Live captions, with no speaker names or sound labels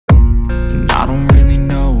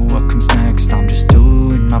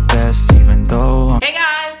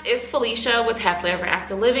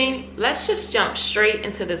living. Let's just jump straight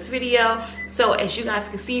into this video. So as you guys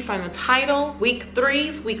can see from the title, week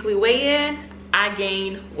 3's weekly weigh-in, I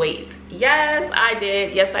gained weight. Yes, I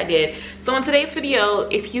did. Yes, I did. So in today's video,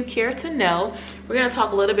 if you care to know, we're gonna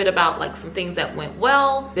talk a little bit about like some things that went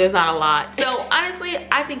well. There's not a lot. So honestly,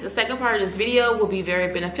 I think the second part of this video will be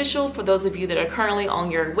very beneficial for those of you that are currently on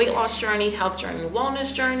your weight loss journey, health journey,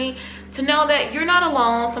 wellness journey, to know that you're not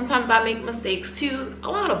alone. Sometimes I make mistakes too. A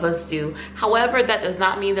lot of us do. However, that does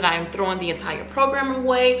not mean that I am throwing the entire program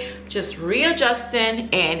away, just readjusting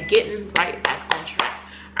and getting right back on track.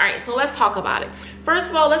 All right, so let's talk about it. First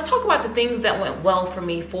of all, let's talk about the things that went well for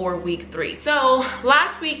me for week 3. So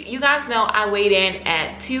last week, you guys know I weighed in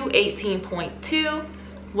at 218.2.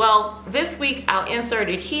 Well, this week I'll insert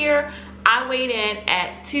it here. I weighed in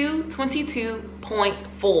at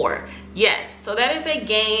 222.4. Yes, so that is a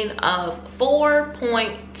gain of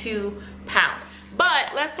 4.2 pounds.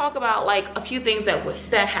 But let's talk about like a few things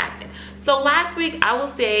that happened. So last week, I will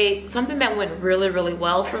say something that went really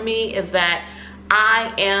well for me is that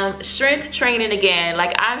I am strength training again.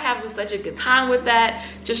 Like, I'm having such a good time with that.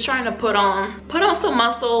 Just trying to put on some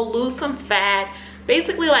muscle, lose some fat,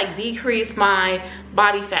 basically like decrease my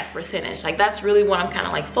body fat percentage. Like, that's really what I'm kind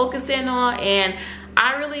of like focusing on. And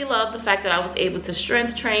I really love the fact that I was able to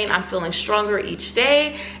strength train. I'm feeling stronger each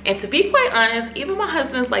day. And to be quite honest, even my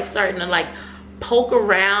husband's like starting to like poke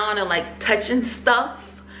around and like touching stuff.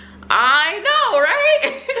 I know,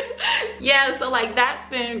 right? Yeah, so like that's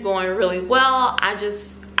been going really well. I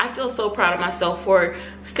feel so proud of myself for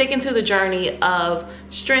sticking to the journey of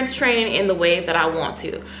strength training in the way that I want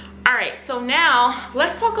to. All right, so now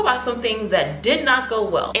let's talk about some things that did not go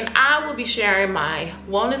well. And I will be sharing my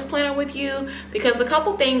wellness planner with you because a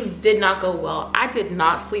couple things did not go well. I did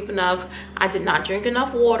not sleep enough. I did not drink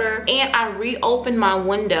enough water. And I reopened my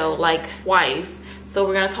window like twice. So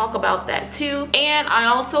we're gonna talk about that too. And I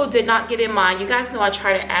also did not get in my, you guys know I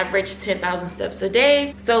try to average 10,000 steps a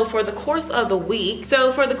day. So for the course of the week,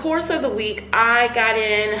 I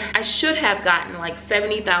should have gotten like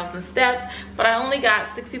 70,000 steps, but I only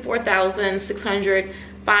got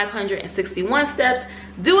 64,561 steps.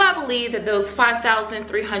 Do I believe that those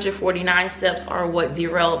 5,349 steps are what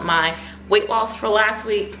derailed my weight loss for last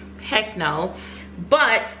week? Heck no.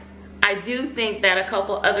 But I do think that a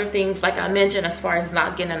couple other things, like I mentioned, as far as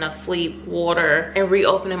not getting enough sleep, water, and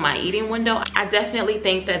reopening my eating window, I definitely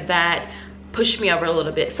think that pushed me over a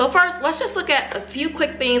little bit. So first, let's just look at a few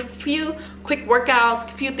quick things, few quick workouts,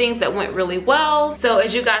 a few things that went really well. So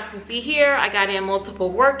as you guys can see here, I got in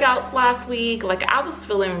multiple workouts last week. Like, I was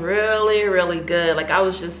feeling really good. Like, I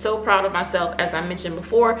was just so proud of myself, as I mentioned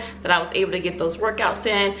before, that I was able to get those workouts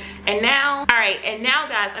in. And now, all right, and now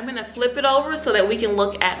guys, I'm gonna flip it over so that we can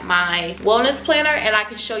look at my wellness planner and I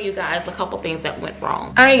can show you guys a couple things that went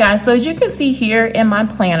wrong. All right guys, so as you can see here in my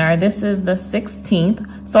planner, this is the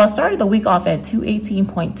 16th. So I started the week off at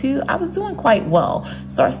 218.2. I was doing quite well.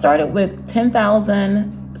 So I started with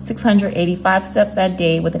 10,685 steps that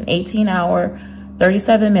day with an 18-hour,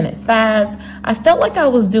 37-minute fast. I felt like I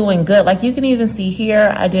was doing good. Like, you can even see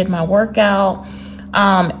here, I did my workout.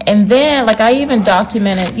 And then like I even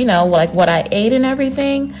documented, you know, like what I ate and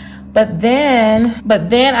everything. But then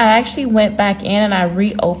I actually went back in and I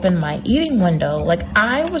reopened my eating window. Like,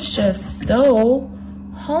 I was just so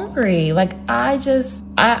hungry. Like, I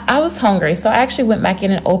was hungry. So I actually went back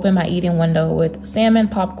in and opened my eating window with salmon,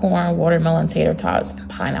 popcorn, watermelon, tater tots, and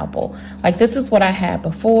pineapple. Like, this is what I had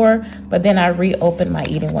before, but then I reopened my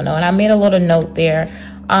eating window. And I made a little note there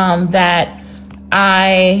that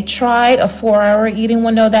I tried a 4-hour eating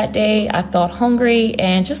window that day. I felt hungry,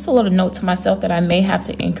 and just a little note to myself that I may have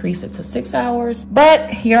to increase it to 6 hours.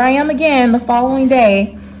 But here I am again the following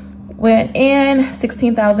day. Went in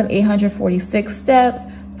 16,846 steps,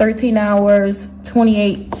 13 hours,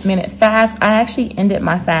 28-minute fast. I actually ended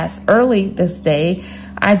my fast early this day.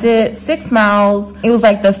 I did 6 miles. It was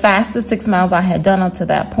like the fastest 6 miles I had done up to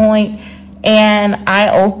that point. And I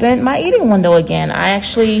opened my eating window again. I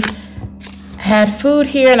actually had food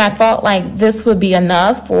here and I thought like this would be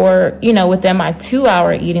enough for, you know, within my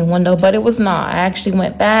 2-hour eating window, but it was not. I actually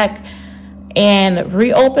went back and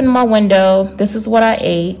reopened my window. This is what I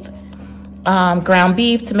ate. Ground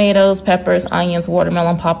beef, tomatoes, peppers, onions,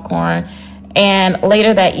 watermelon, popcorn. And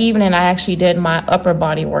later that evening, I actually did my upper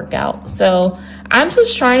body workout. So I'm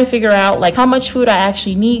just trying to figure out like how much food I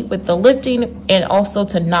actually need with the lifting and also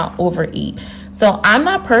to not overeat. So I'm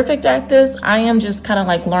not perfect at this. I am just kind of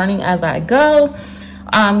like learning as I go.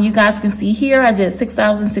 You guys can see here, I did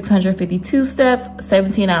 6,652 steps,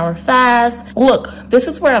 17-hour fast. Look, this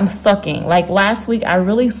is where I'm sucking. Like last week, I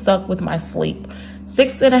really sucked with my sleep.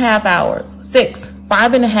 6.5 hours,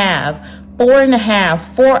 5.5. 4.5,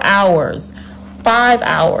 4 hours, 5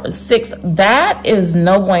 hours, 6. That is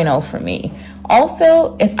no bueno for me.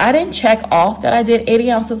 Also, if I didn't check off that I did 80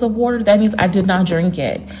 ounces of water, that means I did not drink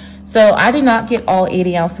it. So I did not get all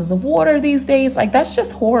 80 ounces of water these days. Like, that's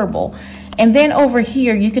just horrible. And then over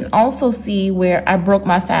here, you can also see where I broke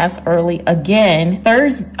my fast early again,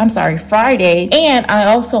 Friday. And I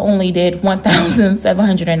also only did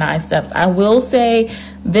 1,709 steps. I will say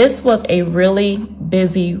this was a really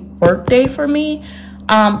busy work day for me.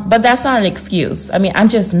 But that's not an excuse. I mean, I'm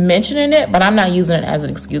just mentioning it, but I'm not using it as an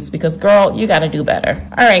excuse because, girl, you got to do better.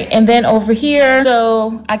 All right. And then over here,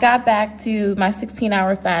 so I got back to my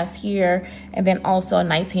 16-hour fast here and then also a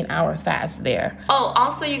 19-hour fast there. Oh,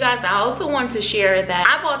 also, you guys, I also wanted to share that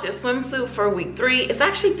I bought this swimsuit for week 3. It's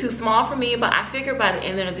actually too small for me, but I figured by the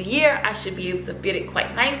end of the year, I should be able to fit it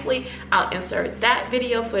quite nicely. I'll insert that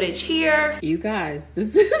video footage here. You guys,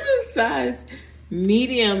 this is a size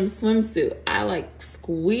medium swimsuit. I like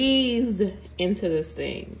squeezed into this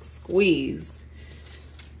thing, squeezed.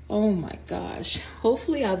 Oh my gosh.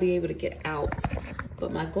 Hopefully I'll be able to get out,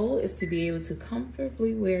 but my goal is to be able to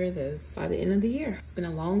comfortably wear this by the end of the year. It's been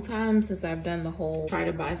a long time since I've done the whole try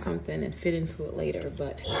to buy something and fit into it later,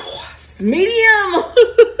 but it's medium.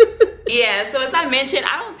 Yeah, so as I mentioned,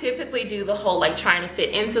 I don't typically do the whole like trying to fit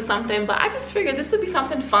into something, but I just figured this would be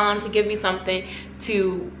something fun to give me something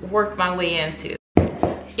to work my way into.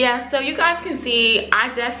 Yeah, so you guys can see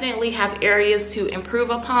I definitely have areas to improve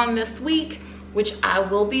upon this week, which I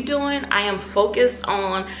will be doing. I am focused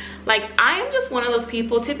on, like, I am just one of those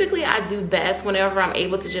people, typically I do best whenever I'm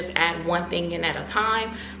able to just add one thing in at a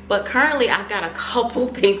time, but currently I've got a couple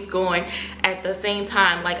things going at the same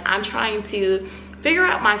time. Like, I'm trying to figure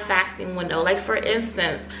out my fasting window. Like, for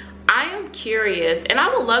instance, I am curious, and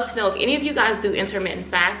I would love to know if any of you guys do intermittent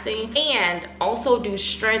fasting and also do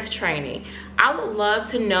strength training. I would love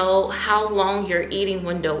to know how long your eating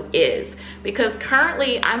window is, because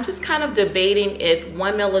currently I'm just kind of debating if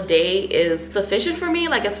 1 meal a day is sufficient for me,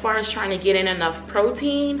 like as far as trying to get in enough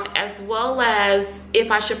protein, as well as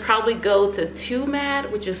if I should probably go to 2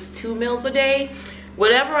 MAD, which is 2 meals a day.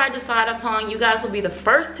 Whatever I decide upon, you guys will be the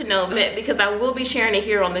first to know it, because I will be sharing it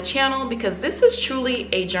here on the channel, because this is truly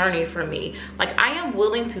a journey for me. Like, I am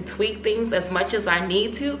willing to tweak things as much as I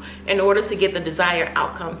need to in order to get the desired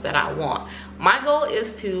outcomes that I want. My goal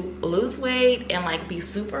is to lose weight and like be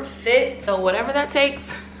super fit. So whatever that takes,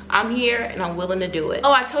 I'm here and I'm willing to do it.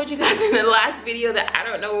 Oh, I told you guys in the last video that I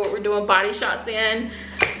don't know what we're doing body shots in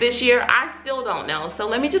this year. I still don't know. So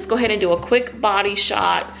let me just go ahead and do a quick body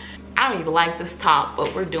shot. I don't even like this top,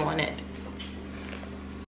 but we're doing it.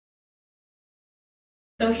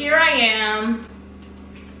 So here I am.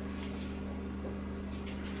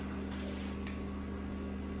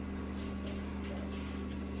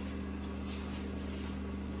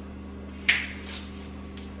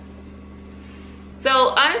 So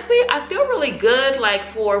honestly, I feel really good,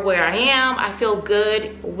 like, for where I am. I feel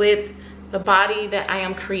good with the body that I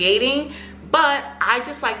am creating, but I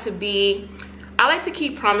just like to I like to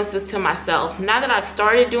keep promises to myself. Now that I've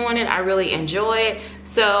started doing it, I really enjoy it.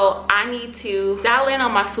 So I need to dial in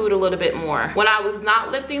on my food a little bit more. When I was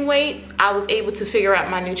not lifting weights, I was able to figure out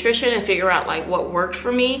my nutrition and figure out like what worked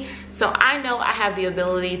for me. So I know I have the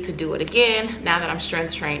ability to do it again now that I'm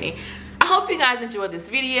strength training. I hope you guys enjoyed this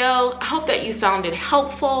video. I hope that you found it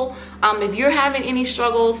helpful. If you're having any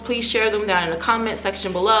struggles, please share them down in the comment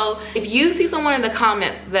section below. If you see someone in the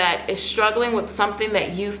comments that is struggling with something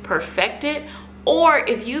that you've perfected, or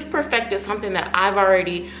if you've perfected something that I've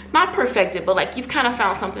already, not perfected, but like you've kind of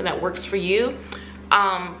found something that works for you,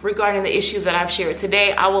 regarding the issues that I've shared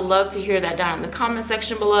today, I would love to hear that down in the comment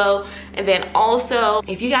section below. And then also,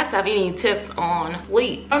 if you guys have any tips on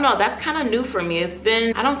sleep, I don't know, that's kind of new for me.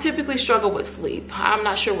 I don't typically struggle with sleep. I'm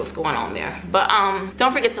not sure what's going on there, but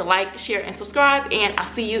don't forget to like, share, and subscribe, and I'll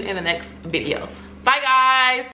see you in the next video. Bye guys.